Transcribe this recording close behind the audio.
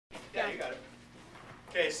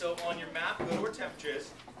Okay, so on your map, go to where temperature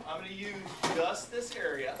is. I'm going to use just this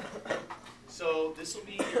area. So this will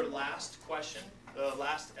be your last question, the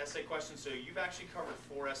last essay question. So you've actually covered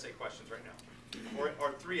 4 essay questions right now,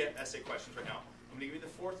 or 3 essay questions right now. I'm going to give you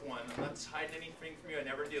the 4th one. I'm not hiding anything from you. I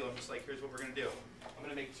never do. I'm just like, here's what we're going to do. I'm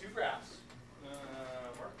going to make 2 graphs.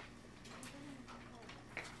 Mark.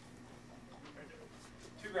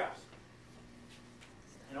 2 graphs.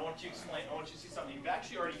 And I want you to explain, I want you to see something. You've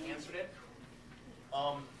actually already answered it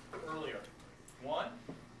earlier. 1,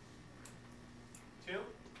 2.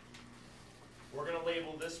 We're going to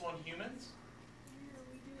label this one humans. Where are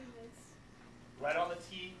we doing this? Right on the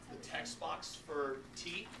T, the text box for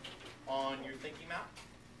T on your thinking map.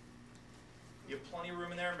 You have plenty of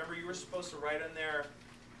room in there. Remember, you were supposed to write in there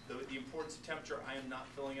the importance of temperature. I am not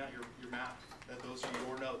filling out your map. Those are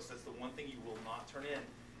your notes. That's the one thing you will not turn in.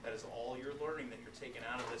 That is all your learning that you're taking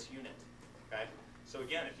out of this unit. Okay? So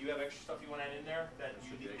again, if you have extra stuff you want to add in there that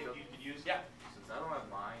you think you could use, yeah. Since I don't have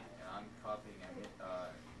mine and I'm copying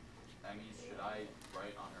Emmy's, should I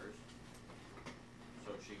write on hers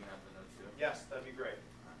so she can have the notes too? Yes, that'd be great.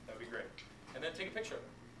 That'd be great. And then take a picture of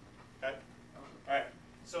it. Okay? All right.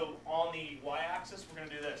 So on the y-axis, we're going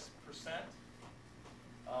to do this: percent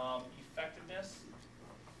effectiveness.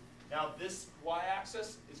 Now this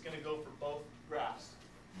y-axis is going to go for both graphs.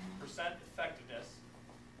 Percent effectiveness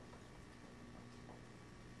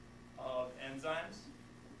of enzymes.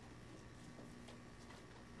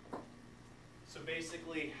 So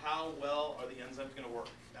basically, how well are the enzymes going to work?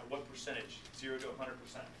 At what percentage? 0 to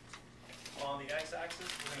 100%. On the x-axis,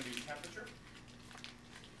 we're going to do temperature.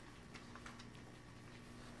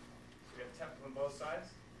 So we have temp on both sides.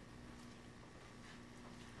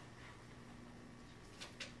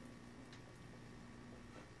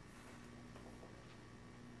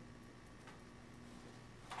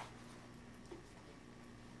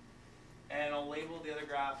 And I'll label the other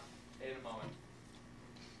graph in a moment.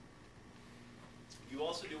 You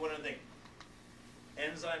also do one other thing.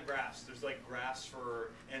 Enzyme graphs. There's like graphs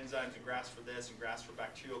for enzymes and graphs for this and graphs for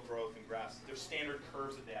bacterial growth and graphs. There's standard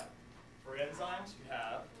curves that they have. For enzymes, you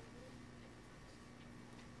have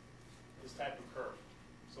this type of curve.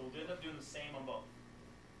 So we'll end up doing the same on both.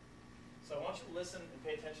 So I want you to listen and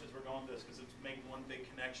pay attention as we're going through this because it's making one big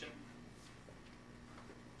connection.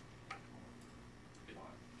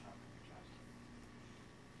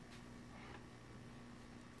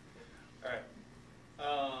 All right.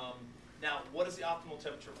 Now, what is the optimal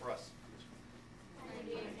temperature for us?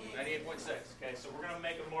 98.6. Okay, so we're going to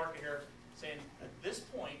make a mark here saying at this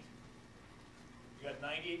point, you got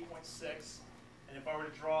 98.6, and if I were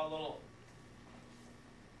to draw a little,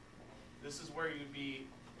 this is where you'd be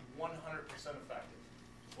 100% effective.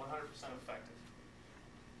 100% effective.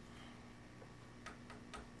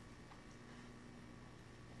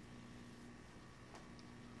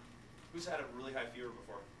 Who's had a really high fever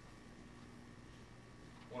before?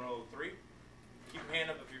 103. Keep your hand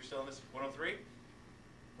up if you're still in this. 103.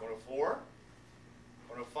 104.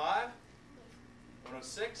 105.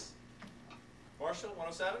 106. Marshall,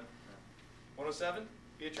 107. 107.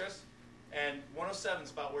 Beatrice. And 107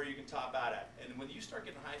 is about where you can top out at. And when you start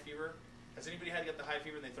getting high fever, has anybody had to get the high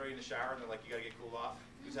fever and they throw you in the shower and they're like, you got to get cooled off?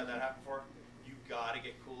 Who's had that happen before? You got to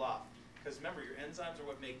get cooled off. Because remember, your enzymes are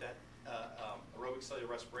what make that aerobic cellular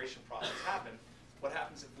respiration process happen. What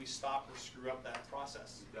happens if we stop or screw up that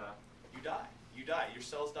process? You die. You die. You die. Your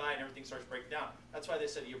cells die and everything starts breaking down. That's why they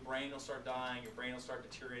said your brain will start dying, your brain will start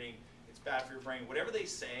deteriorating, it's bad for your brain. Whatever they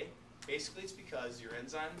say, basically it's because your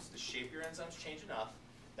enzymes, the shape of your enzymes change enough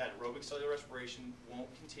that aerobic cellular respiration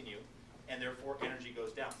won't continue, and therefore energy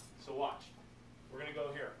goes down. So watch. We're going to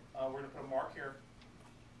go here. We're going to put a mark here,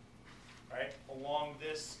 right, along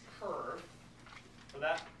this curve. For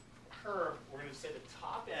that curve, we're going to say the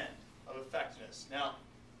top end of effectiveness. Now,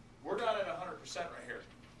 we're not at 100% right here.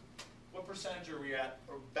 What percentage are we at,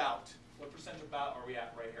 or about? What percentage about are we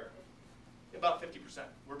at right here? About 50%.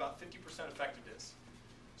 We're about 50% effectiveness.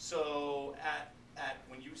 So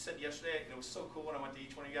when you said yesterday, and it was so cool when I went to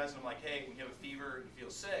each one of you guys, and I'm like, hey, when you have a fever and you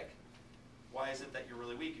feel sick, why is it that you're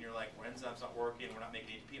really weak? And you're like, our enzyme's not working, we're not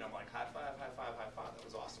making ATP. And I'm like, high five, high five, high five. That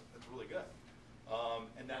was awesome. That's really good.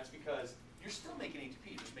 And that's because you're still making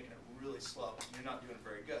ATP, you're just making it really slow. And you're not doing it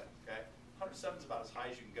very good, okay? 107 is about as high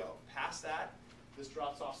as you can go. Past that, this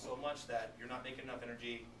drops off so much that you're not making enough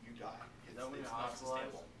energy, you die. It's not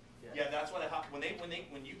sustainable. Yeah, that's why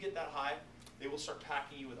when you get that high, they will start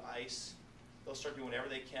packing you with ice. They'll start doing whatever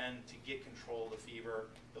they can to get control of the fever.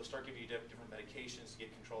 They'll start giving you different medications to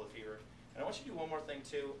get control of the fever. And I want you to do one more thing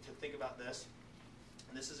too, to think about this.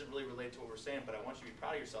 And this isn't really related to what we're saying, but I want you to be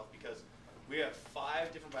proud of yourself because we have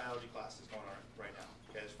 5 different biology classes going on right now.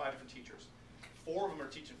 Okay, there's 5 different teachers. 4 of them are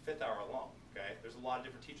teaching 5th hour alone, okay? There's a lot of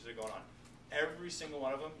different teachers that are going on. Every single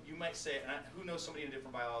one of them, you might say, who knows somebody in a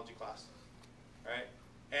different biology class, right?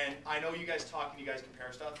 And I know you guys talk and you guys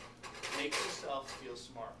compare stuff. Make yourself feel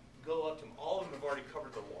smart. Go up to them. All of them have already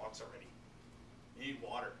covered their wants already. You need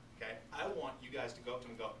water, okay? I want you guys to go up to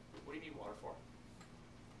them and go, what do you need water for?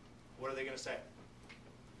 What are they going to say?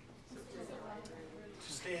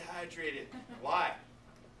 To stay hydrated. Why?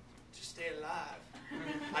 To stay alive.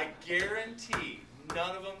 I guarantee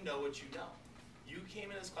none of them know what you know. You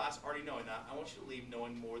came in this class already knowing that. I want you to leave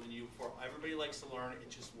knowing more than you before. Everybody likes to learn.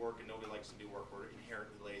 It's just work, and nobody likes to do work. We're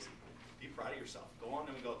inherently lazy. Be proud of yourself. Go on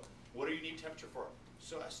and go, what do you need temperature for?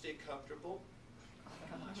 So I stay comfortable. Oh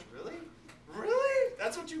my gosh, really? Really?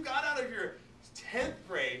 That's what you got out of your 10th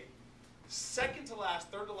grade, second to last,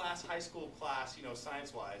 third to last high school class,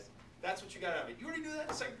 science-wise. That's what you got out of it. You already knew that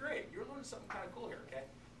in 2nd grade. You're learning something kind of cool here, okay?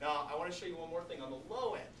 Now, I want to show you one more thing on the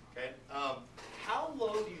low end, okay? How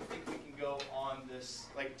low do you think we can go on this,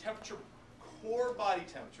 like temperature, core body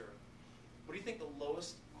temperature? What do you think the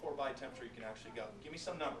lowest core body temperature you can actually go? Give me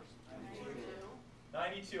some numbers.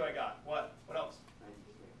 92 I got. What? What else?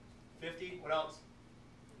 50. What else?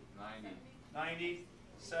 90. 90.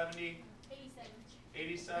 70.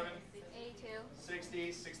 87. 82.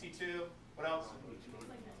 60. 62. What else?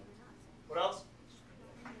 What else?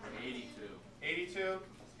 82. 82.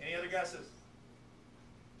 Any other guesses?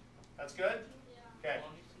 That's good? Okay.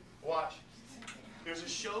 Watch. There's a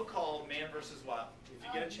show called Man vs. Wild. If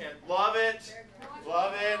you get a chance, love it.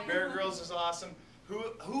 Love it. Bear Grylls is awesome.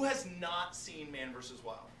 Who has not seen Man vs.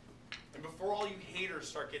 Wild? And before all you haters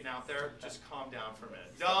start getting out there, just calm down for a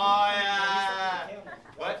minute. Oh, yeah.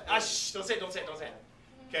 What? Shh, don't say it, don't say it, don't say it.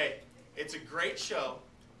 Okay. It's a great show.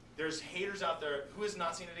 There's haters out there. Who has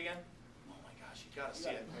not seen it again? Oh my gosh, you gotta see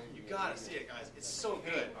it. You gotta see it, guys. It's so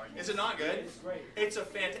good. Is it not good? It's a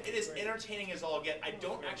it is entertaining as all get. I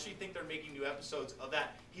don't actually think they're making new episodes of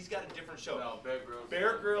that. He's got a different show. No, Bear Grylls.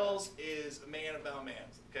 Bear Grylls is a man about man.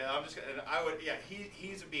 Okay, I'm just gonna.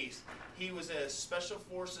 He's a beast. He was a special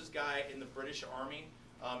forces guy in the British Army.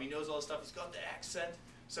 He knows all this stuff. He's got the accent.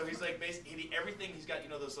 So he's like basically everything. He's got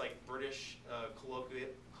those like British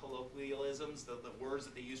colloquialisms, the words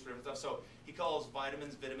that they use for different stuff. So he calls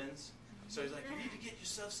vitamins. So he's like, you need to get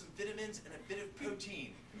yourself some vitamins and a bit of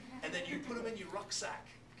protein, and then you put them in your rucksack.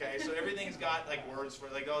 Okay, so everything's got like words for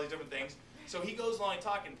like all these different things. So he goes along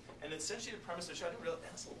talking, and essentially the premise of the show, I didn't realize,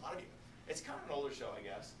 that's a lot of you. It's kind of an older show, I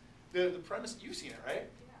guess. The premise, you've seen it, right?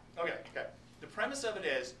 Okay. The premise of it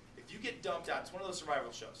is, if you get dumped out, it's one of those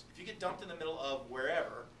survival shows. If you get dumped in the middle of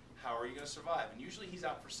wherever, how are you going to survive? And usually he's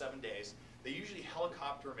out for 7 days. They usually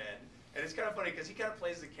helicopter him in. And it's kind of funny because he kind of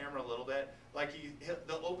plays the camera a little bit. Like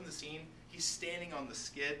they'll open the scene. He's standing on the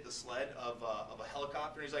sled of a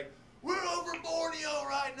helicopter. And he's like, we're over Borneo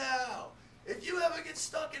right now. If you ever get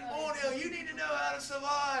stuck in Borneo, you need to know how to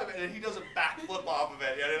survive. And then he does a backflip off of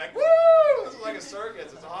it. And they're like, woo! It's like a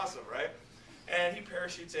circus. It's awesome, right? And he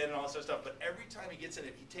parachutes in and all this other stuff. But every time he gets in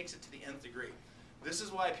it, he takes it to the nth degree. This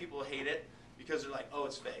is why people hate it, because they're like, oh,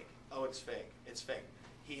 it's fake. Oh, it's fake. It's fake.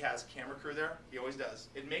 He has camera crew there. He always does.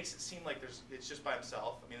 It makes it seem like it's just by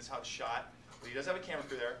himself. I mean, that's how it's shot. But he does have a camera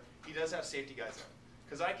crew there. He does have safety guys there.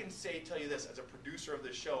 Because I can tell you this, as a producer of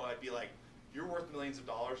this show, I'd be like, you're worth millions of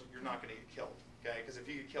dollars. You're not going to get killed. Okay? Because if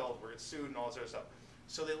you get killed, we're going to get sued and all this other stuff.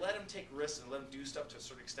 So they let him take risks and let him do stuff to a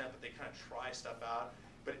certain extent, but they kind of try stuff out.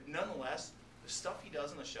 But nonetheless, the stuff he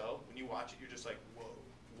does in the show, when you watch it, you're just like, whoa,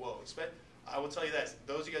 whoa. I will tell you this.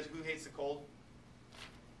 Those of you guys who hates the cold,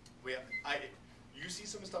 you see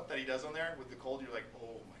some stuff that he does on there with the cold, you're like,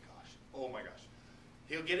 oh my gosh.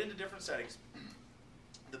 He'll get into different settings.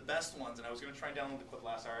 The best ones, and I was going to try and download the clip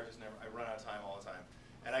last hour, I run out of time all the time.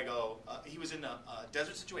 And I go, he was in a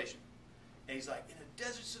desert situation. And he's like, in a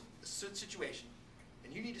desert situation,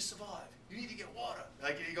 and you need to survive. You need to get water.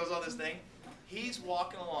 Like, he goes on this thing. He's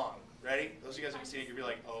walking along. Ready? Those of you guys who have seen it, you'll be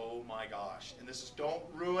like, oh my gosh. And this is, don't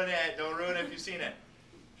ruin it. Don't ruin it if you've seen it.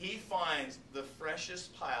 He finds the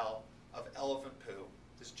freshest pile of elephant poo,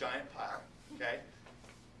 this giant pile, okay?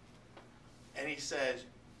 And he says,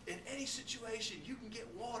 in any situation, you can get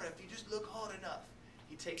water if you just look hard enough.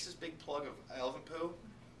 He takes this big plug of elephant poo,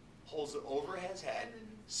 holds it over his head,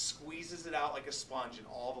 squeezes it out like a sponge, and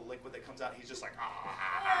all the liquid that comes out, he's just like,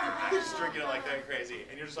 just drinking it like that crazy.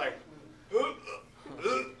 And you're just like,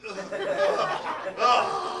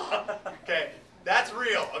 okay, that's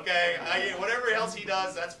real, okay? Whatever else he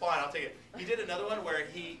does, that's fine, I'll take it. He did another one where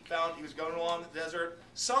he was going along the desert.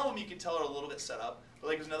 Some of them you can tell are a little bit set up, but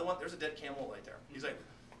like there's another one, there's a dead camel right there. He's like,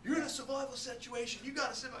 you're in a survival situation, you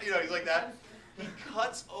gotta survive, he's like that. He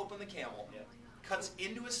cuts open the camel, cuts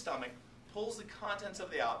into his stomach, pulls the contents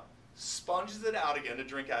of it out, sponges it out again to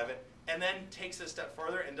drink out of it, and then takes it a step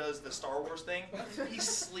further and does the Star Wars thing. He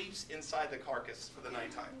sleeps inside the carcass for the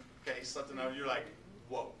nighttime. Okay, he slept in there. You're like,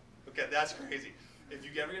 whoa. Okay, that's crazy. If you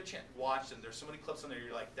ever get a chance, watch them. There's so many clips on there.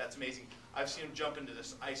 You're like, that's amazing. I've seen him jump into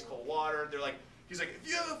this ice cold water. They're like, he's like, if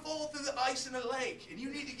you ever fall through the ice in a lake and you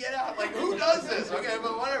need to get out, like, who does this? Okay,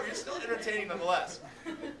 but whatever. You're still entertaining nonetheless.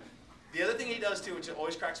 The other thing he does too, which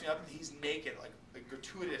always cracks me up, he's naked, like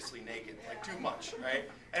gratuitously naked, like too much, right?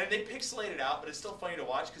 And they pixelate it out, but it's still funny to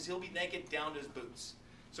watch because he'll be naked down to his boots.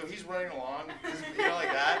 So he's running along, you know,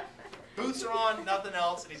 like that. Boots are on, nothing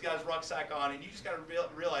else, and he's got his rucksack on, and you just got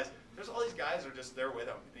to realize there's all these guys that are just there with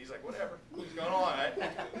him. And he's like, whatever, what's going on, right?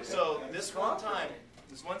 So this one time,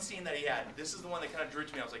 this one scene that he had, this is the one that kind of drew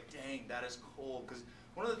to me. I was like, dang, that is cold. Because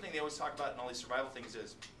one of the things they always talk about in all these survival things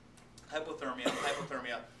is hypothermia.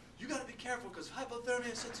 You got to be careful because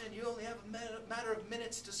hypothermia sets in. You only have a matter of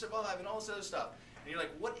minutes to survive and all this other stuff. And you're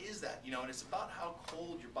like, what is that? You know, and it's about how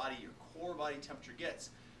cold your body, your core body temperature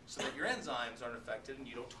gets so that your enzymes aren't affected and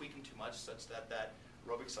you don't tweak them too much such that that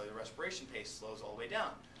aerobic cellular respiration pace slows all the way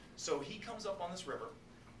down. So he comes up on this river.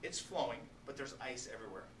 It's flowing, but there's ice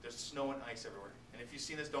everywhere. There's snow and ice everywhere. And if you've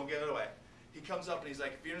seen this, don't give it away. He comes up and he's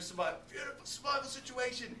like, if you're in a survival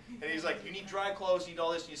situation, and he's like, you need dry clothes, you need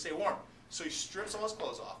all this, and you stay warm. So he strips all his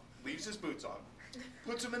clothes off, leaves his boots on,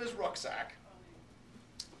 puts them in his rucksack,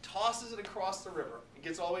 tosses it across the river, and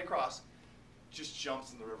gets all the way across, just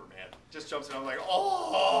jumps in the river, man. Just jumps in. I'm like,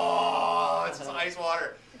 oh, it's ice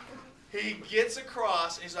water. He gets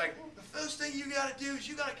across, and he's like, the first thing you got to do is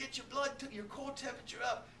you got to get your core temperature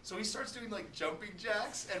up. So he starts doing like jumping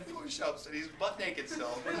jacks and push-ups, and he's butt naked still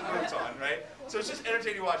with his boots on, right? So it's just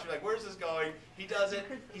entertaining to watch. You're like, where's this going? He does it.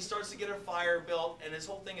 He starts to get a fire built, and his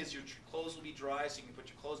whole thing is your clothes will be dry, so you can put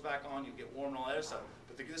your clothes back on, you'll get warm and all that other stuff.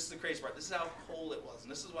 But this is the crazy part. This is how cold it was,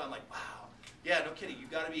 and this is why I'm like, wow. Yeah, no kidding.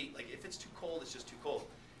 You've got to be, like, if it's too cold, it's just too cold.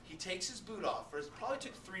 He takes his boot off. It probably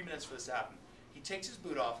took 3 minutes for this to happen. He takes his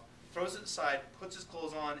boot off, throws it aside, puts his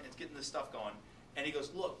clothes on, and getting this stuff going. And he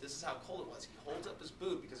goes, look, this is how cold it was. He holds up his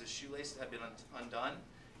boot because his shoelaces had been undone.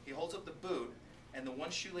 He holds up the boot, and the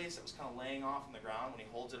one shoelace that was kind of laying off on the ground, when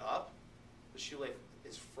he holds it up, the shoelace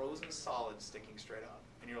is frozen solid, sticking straight up.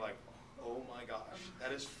 And you're like, oh my gosh,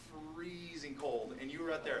 that is freezing cold. And you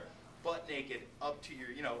were out there, butt naked, up to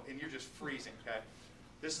your, you know, and you're just freezing, okay?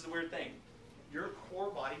 This is the weird thing. Your core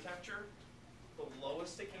body temperature, the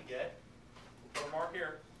lowest it can get, put a mark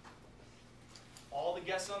here. All the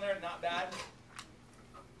guesses on there, not bad.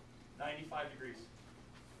 95 degrees.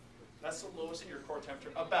 That's the lowest in your core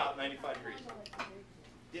temperature, about 95 degrees.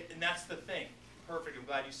 Yeah, and that's the thing. Perfect, I'm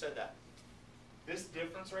glad you said that. This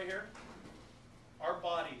difference right here, our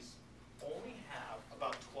bodies only have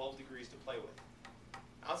about 12 degrees to play with.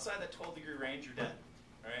 Outside that 12-degree range, you're dead.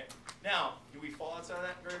 All right? Now, do we fall outside of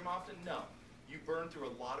that very often? No. You burn through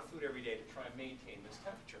a lot of food every day to try and maintain this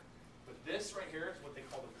temperature. But this right here is what they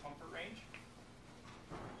call the comfort range.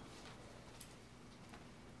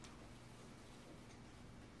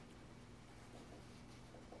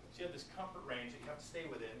 So you have this comfort range that you have to stay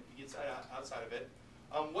within. If you get outside of it.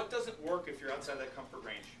 What doesn't work if you're outside that comfort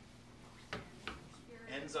range?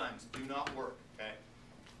 Enzymes do not work. Okay.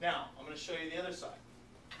 Now, I'm going to show you the other side.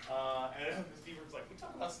 And Steven's like, we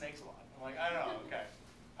talk about snakes a lot. I'm like, I don't know, okay.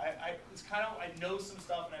 It's kind of, I know some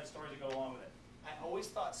stuff and I have stories that go along with it. I always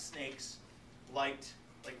thought snakes liked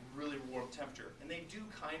like really warm temperature. And they do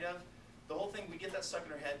kind of. The whole thing, we get that stuck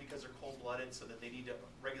in our head because they're cold-blooded so that they need to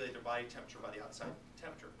regulate their body temperature by the outside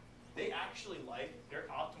temperature. They actually like their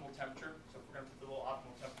optimal temperature. So if we're going to put the little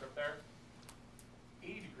optimal temperature up there,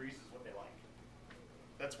 80 degrees is what they like.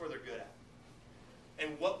 That's where they're good at.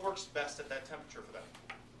 And what works best at that temperature for them?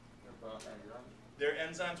 Their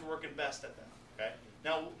enzymes are working best at that. Okay.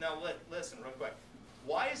 Now listen real quick.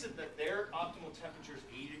 Why is it that their optimal temperature is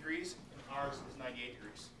 80 degrees and ours is 98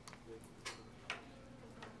 degrees?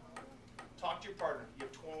 Talk to your partner. You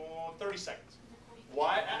have 30 seconds.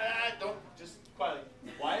 Why? Don't just quietly.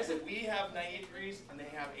 Why is it we have 98 degrees and they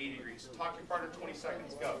have 80 degrees? Talk to your partner. 20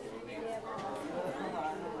 seconds. Go.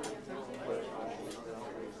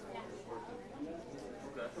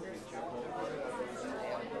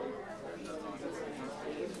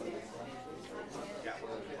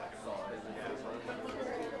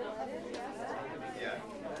 Yeah.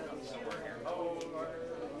 Somewhere here. Oh,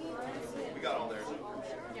 we got all theirs.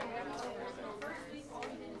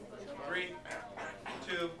 3,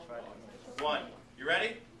 2, 1. You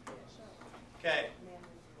ready? Okay.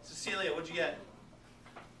 Cecilia, what'd you get?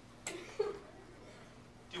 Do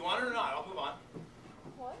you want it or not? I'll move on.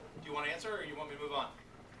 What? Do you want to answer or you want me to move on?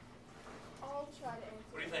 I'll try to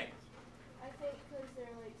answer. What do you think? I think because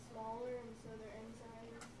they're like smaller and so their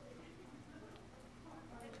enzymes.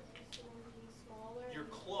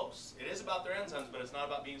 but it's not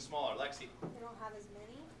about being smaller. Lexi. They don't have as many?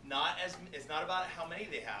 It's not about how many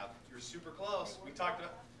they have. You're super close. We talked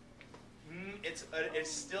about.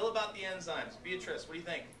 It's still about the enzymes. Beatrice, what do you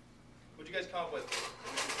think? What'd you guys come up with?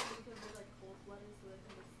 Because they're like cold-blooded, so they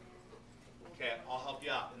can withstand. Okay, I'll help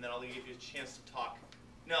you out, and then I'll give you a chance to talk.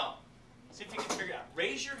 No. See if you can figure it out.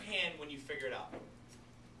 Raise your hand when you figure it out.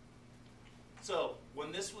 So,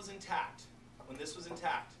 when this was intact,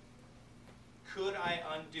 could I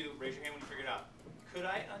undo, raise your hand when you figure it out, could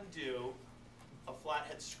I undo a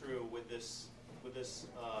flathead screw with this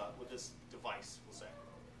device, we'll say?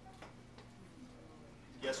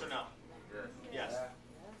 Yes or no? Yes. Yes.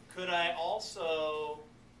 Could I also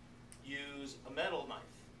use a metal knife?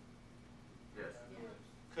 Yes.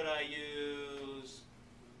 Could I use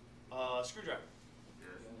a screwdriver? Yes.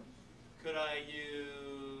 Could I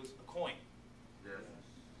use a coin? Yes.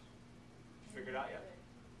 Figure it out yet?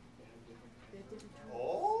 They have different tools.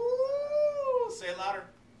 Oh, say it louder.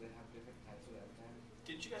 They have different types of enzymes.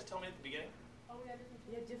 Didn't you guys tell me at the beginning? Oh, we got different.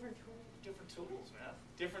 They have different tools. Different tools, man.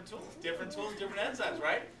 Different tools, different enzymes,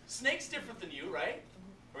 right? Snake's different than you, right?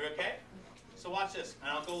 Are we okay? So watch this,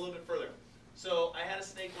 and I'll go a little bit further. So I had a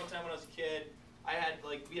snake one time when I was a kid.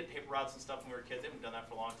 We had paper routes and stuff when we were kids. They haven't done that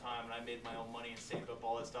for a long time, and I made my own money and saved up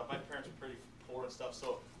all that stuff. My parents were pretty poor and stuff,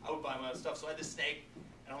 so I would buy my own stuff. So I had this snake,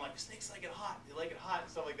 and I'm like, snakes like it hot. They like it hot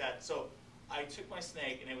and stuff like that. So I took my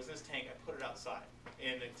snake, and it was in this tank. I put it outside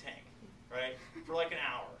in the tank, right, for like an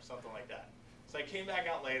hour or something like that. So I came back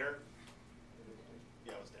out later.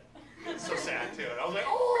 Yeah, it was dead. It's so sad too. And I was like,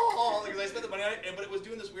 oh, because I spent the money on it, but it was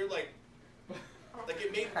doing this weird like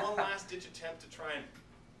it made one last ditch attempt to try and,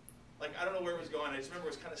 like, I don't know where it was going. I just remember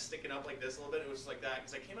it was kind of sticking up like this a little bit. It was just like that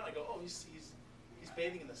because I came out and I go, oh, he's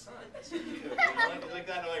bathing in the sun. That's so cute. You know? Like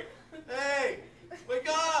that. And I'm like, hey, wake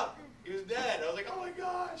up! He was dead. I was like, oh my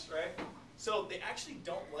gosh, right? So they actually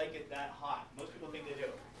don't like it that hot. Most people think they do.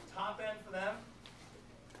 Top end for them,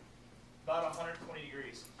 about 120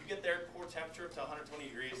 degrees. You get their core temperature to 120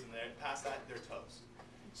 degrees, and then past that, they're toast.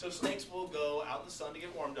 So snakes will go out in the sun to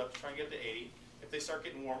get warmed up to try and get up to 80. If they start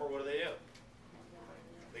getting warmer, what do?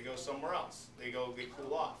 They go somewhere else. They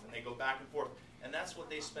cool off, and they go back and forth. And that's what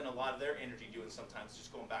they spend a lot of their energy doing sometimes,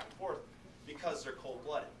 just going back and forth, because they're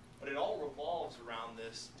cold-blooded. But it all revolves around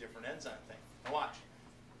this different enzyme thing. Now watch.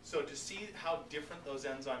 So to see how different those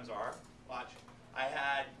enzymes are, watch. I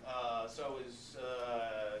had, so I was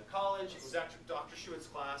college, it was actually Dr. Schuett's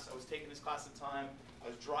class. I was taking his class at the time. I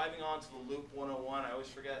was driving on to the Loop 101. I always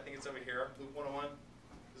forget, I think it's over here, Loop 101.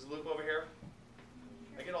 Is the Loop over here?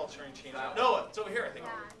 I get all changed up. No, it's over here, I think.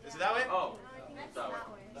 Is it that way? Oh, I think it's that way.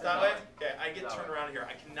 that way. Is that way? Okay, I get turned around here.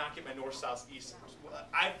 I cannot get my north, south, east.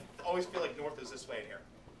 I always feel like north is this way in here,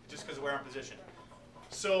 just because of where I'm positioned.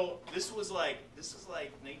 So this is like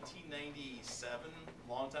 1997,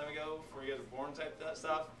 a long time ago, before you guys were born type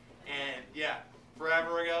stuff. And yeah,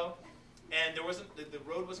 forever ago. And there wasn't, the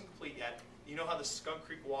road wasn't complete yet. You know how the Skunk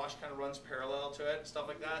Creek Wash kind of runs parallel to it and stuff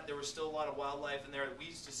like that? There was still a lot of wildlife in there. We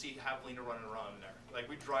used to see javelina running around in there. Like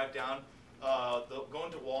we'd drive down,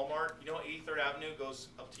 going to Walmart. You know how 83rd Avenue goes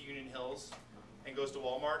up to Union Hills and goes to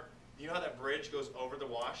Walmart? You know how that bridge goes over the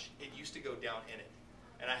wash? It used to go down in it.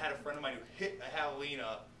 And I had a friend of mine who hit a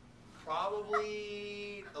javelina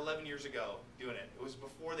probably 11 years ago doing it. It was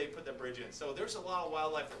before they put that bridge in. So there's a lot of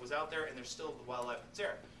wildlife that was out there, and there's still the wildlife that's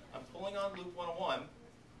there. I'm pulling on Loop 101,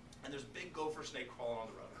 and there's a big gopher snake crawling on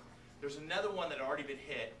the road. There's another one that had already been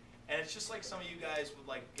hit, and it's just like some of you guys would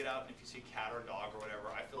like get out, and if you see a cat or a dog or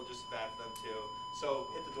whatever, I feel just as bad for them too. So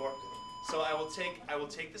hit the door. So I will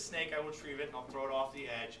take the snake, I will retrieve it, and I'll throw it off the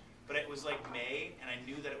edge. But it was like May, and I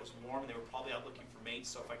knew that it was warm, and they were probably out looking for mates.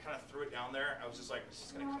 So if I kind of threw it down there, I was just like, it's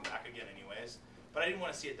just going to come back again anyways. But I didn't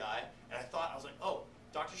want to see it die. And I was like, oh,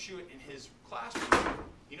 Dr. Schuett in his classroom,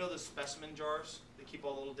 you know the specimen jars they keep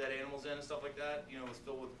all the little dead animals in and stuff like that? You know, it's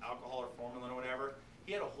filled with alcohol or formalin or whatever.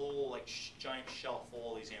 He had a whole like giant shelf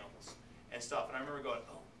full of these animals and stuff. And I remember going,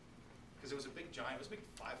 oh, because it was a big giant, it was a big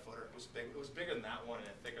 5-footer. It was big. It was bigger than that one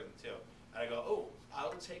and thicker than two. And I go, oh,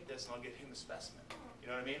 I'll take this and I'll get him a specimen. You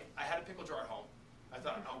know what I mean? I had a pickle jar at home. I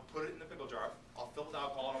thought, I'll put it in the pickle jar. I'll fill it with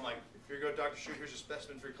alcohol. And I'm like, here you go, Dr. Schuett, here's a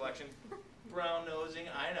specimen for your collection. Brown nosing,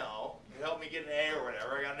 I know. It helped me get an A or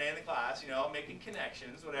whatever. I got an A in the class, you know, making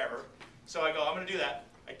connections, whatever. So I go, I'm going to do that.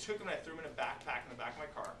 I took him and I threw him in a backpack in the back of my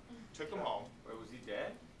car. Took him home. Wait, was he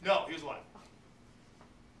dead? No, he was alive.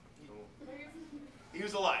 He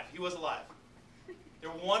was alive. He was alive.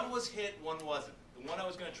 One was hit, one wasn't. The one I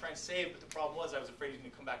was going to try and save, but the problem was I was afraid he was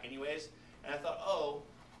going to come back anyways. And I thought, oh,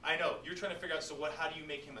 I know. You're trying to figure out, so what? How do you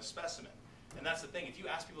make him a specimen? And that's the thing. If you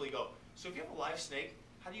ask people, you go, so if you have a live snake,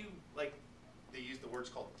 how do you, like, they use the words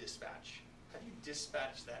called dispatch. How do you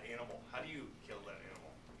dispatch that animal? How do you kill that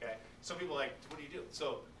animal? Okay. Some people are like, what do you do?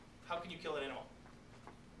 So, how can you kill that animal?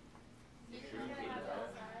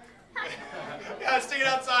 Yeah, stick it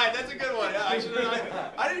outside. That's a good one. Yeah,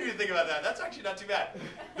 I didn't even think about that. That's actually not too bad.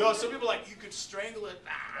 No, some people are like, you could strangle it,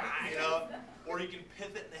 you know, or you can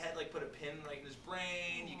pith it in the head, like put a pin like in his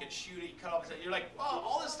brain. You can shoot it, you cut off his head. You're like, wow,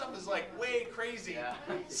 all this stuff is like way crazy. Yeah.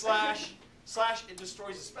 Slash, it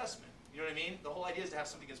destroys a specimen. You know what I mean? The whole idea is to have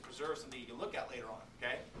something that's preserved, something you can look at later on.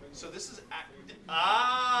 Okay. So this is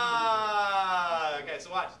okay.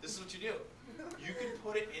 So watch. This is what you do. You can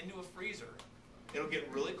put it into a freezer. It'll get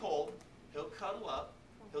really cold. He'll cuddle up.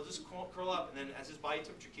 He'll just curl up, and then as his body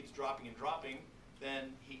temperature keeps dropping and dropping,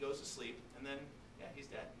 then he goes to sleep, and then yeah, he's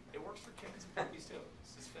dead. It works for chickens and turkeys too.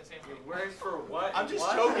 It's the same thing. It works for what? I'm just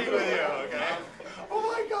What? joking with you, okay? Oh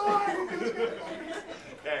my God!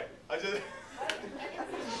 Okay, I just.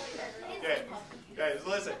 Okay, so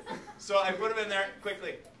listen. So I put him in there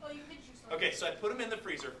quickly. Okay, so I put him in the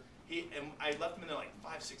freezer. And I left him in there like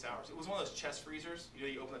 5-6 hours. It was one of those chest freezers. You know,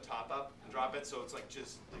 you open the top up and drop it, so it's like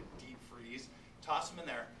just like deep freeze. Toss him in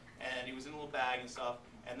there, and he was in a little bag and stuff.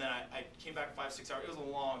 And then I came back 5-6 hours. It was a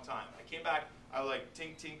long time. I came back. I was like,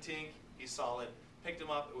 tink, tink, tink. He's solid. Picked him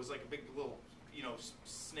up. It was like a big little, you know,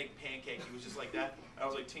 snake pancake. He was just like that. I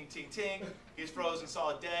was like, tink, tink, tink. He's frozen,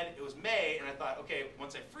 solid, dead. It was May, and I thought, okay,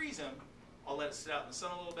 once I freeze him, I'll let it sit out in the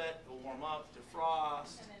sun a little bit. It'll warm up,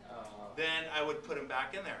 defrost. Then I would put him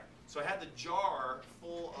back in there. So I had the jar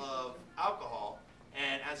full of alcohol,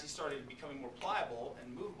 and as he started becoming more pliable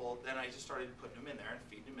and movable, then I just started putting him in there and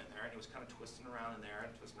feeding him in there, and he was kind of twisting around in there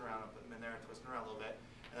and twisting around and putting him in there and twisting around a little bit.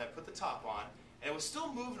 And I put the top on, and it was still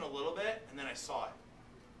moving a little bit, and then I saw it.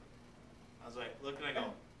 I was like, look, and I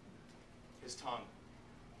go, his tongue.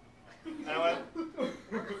 And I went,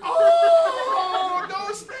 oh,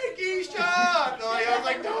 no snaky shot! Like, I was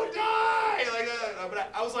like, don't die! Like, but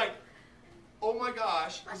I was like, oh my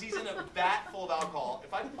gosh, because he's in a vat full of alcohol.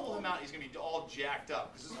 If I pull him out, he's going to be all jacked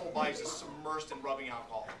up because his whole body's just submersed in rubbing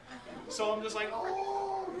alcohol. So I'm just like,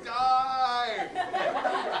 oh, die!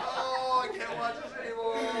 Oh, I can't watch this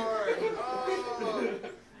anymore! Oh.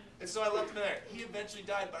 And so I left him in there. He eventually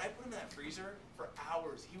died, but I put him in that freezer for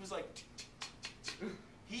hours. He was like,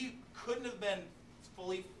 he couldn't have been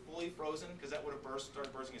fully frozen because that would have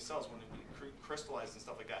started bursting his cells when it crystallized and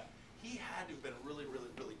stuff like that. He had to have been really,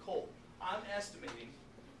 really, really cold. I'm estimating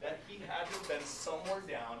that he had to have been somewhere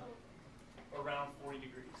down around 40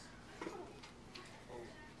 degrees.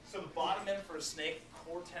 So the bottom end for a snake,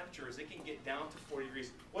 core temperature, is it can get down to 40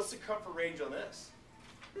 degrees. What's the comfort range on this?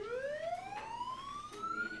 You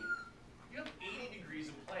have 80 degrees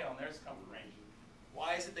of play on there's comfort range.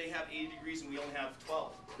 Why is it they have 80 degrees and we only have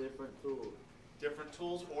 12? Different tools. Different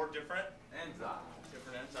tools or different? Enzymes.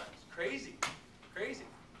 Different enzymes. Crazy. Crazy.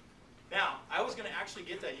 Now, I was going to actually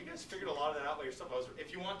get that. You guys figured a lot of that out by yourself.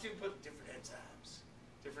 If you want to, put different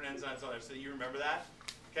enzymes on there so that you remember that.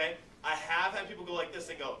 Okay? I have had people go like this.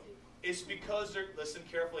 They go, it's because they're, listen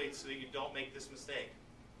carefully so that you don't make this mistake.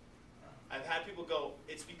 I've had people go,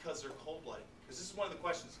 it's because they're cold-blooded. Because this is one of the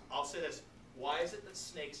questions. I'll say this. Why is it that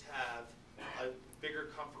snakes have a bigger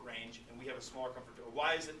comfort range and we have a smaller comfort range? Or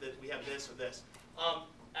why is it that we have this or this?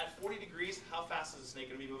 At 40 degrees, how fast is a snake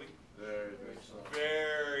going to be moving? Very, very slow.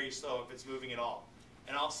 Very slow if it's moving at all.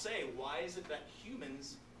 And I'll say, why is it that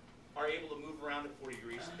humans are able to move around at 40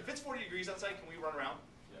 degrees? If it's 40 degrees outside, can we run around?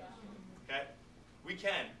 Yes. Okay? We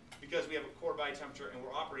can, because we have a core body temperature and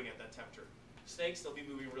we're operating at that temperature. Snakes, they'll be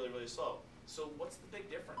moving really, really slow. So what's the big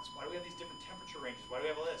difference? Why do we have these different temperature ranges? Why do we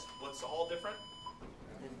have all this? What's all different?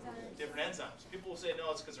 Different enzymes. People will say, no,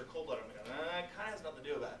 it's because they're cold-blooded. It kind of has nothing to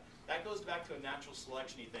do with that. That goes back to a natural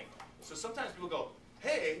selection-y thing. So sometimes people go,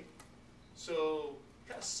 hey, so it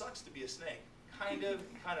kind of sucks to be a snake. Kind of,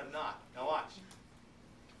 kind of not. Now watch.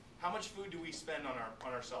 How much food do we spend on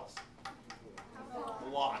ourselves? A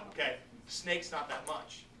lot. Okay. Snakes, not that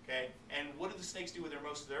much. Okay. And what do the snakes do with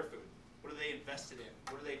most of their food? What are they invested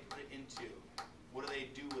in? What do they put it into? What do they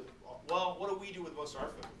do with? Well, what do we do with most of our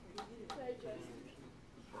food?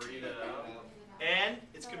 Breathe it out. And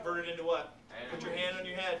it's converted into what? Put your hand on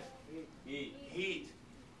your head. Heat. Heat.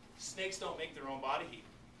 Snakes don't make their own body heat.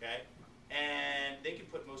 Okay. And they can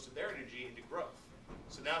put most of their energy into growth.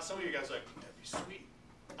 So now some of you guys are like, that'd be sweet.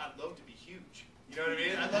 I'd love to be huge. You know what I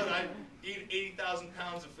mean? I'd eat 80,000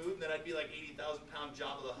 pounds of food, and then I'd be like 80,000 pound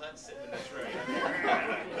Jabba the Hutt sitting in this room.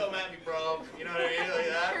 Come at me, bro. You know what I mean? Like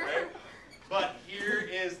that, right? But here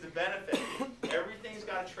is the benefit. Everything's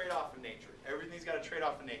got a trade-off in nature. Everything's got a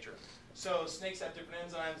trade-off in nature. So snakes have different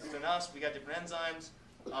enzymes than us. We got different enzymes.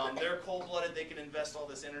 They're cold-blooded. They can invest all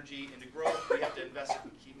this energy into growth. We have to invest,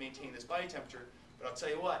 maintain this body temperature. But I'll tell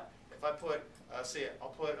you what, if I put,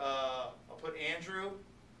 I'll put Andrew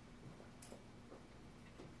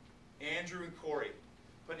and Corey.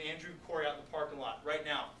 Putting Andrew and Corey out in the parking lot right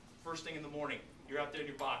now, first thing in the morning. You're out there in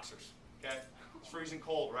your boxers, okay? It's freezing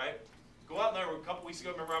cold, right? Go out there. A couple weeks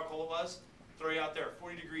ago, remember how cold it was? Throw you out there,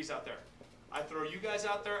 40 degrees out there. I throw you guys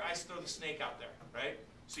out there, I throw the snake out there, right?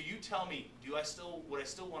 So you tell me, would I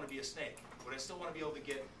still want to be a snake? Would I still want to be able to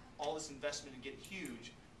get all this investment and get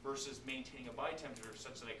huge versus maintaining a body temperature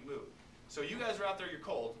such that I can move? So you guys are out there, you're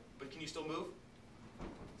cold, but can you still move?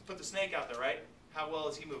 Let's put the snake out there, right? How well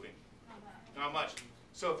is he moving? Not much.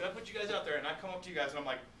 So if I put you guys out there and I come up to you guys and I'm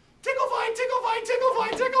like, tickle fight, tickle fight, tickle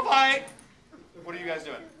fight, tickle fight, what are you guys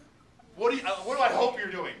doing? What do I hope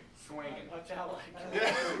you're doing? Swinging.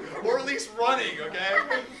 Yeah. Or at least running, okay?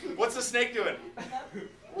 What's the snake doing?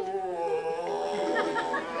 Oh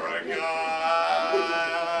my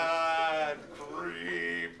God,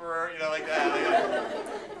 creeper, like that.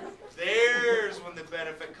 There's when the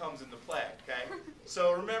benefit comes into play, okay?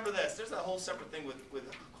 So remember this, there's that whole separate thing with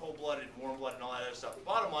cold-blooded, warm-blooded, and all that other stuff. The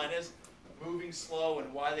bottom line is, moving slow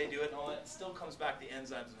and why they do it and all that still comes back to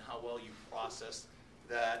enzymes and how well you process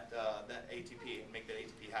that ATP and make that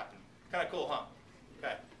ATP happen. Kind of cool, huh?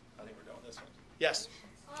 Okay, I think we're done with this one. Yes?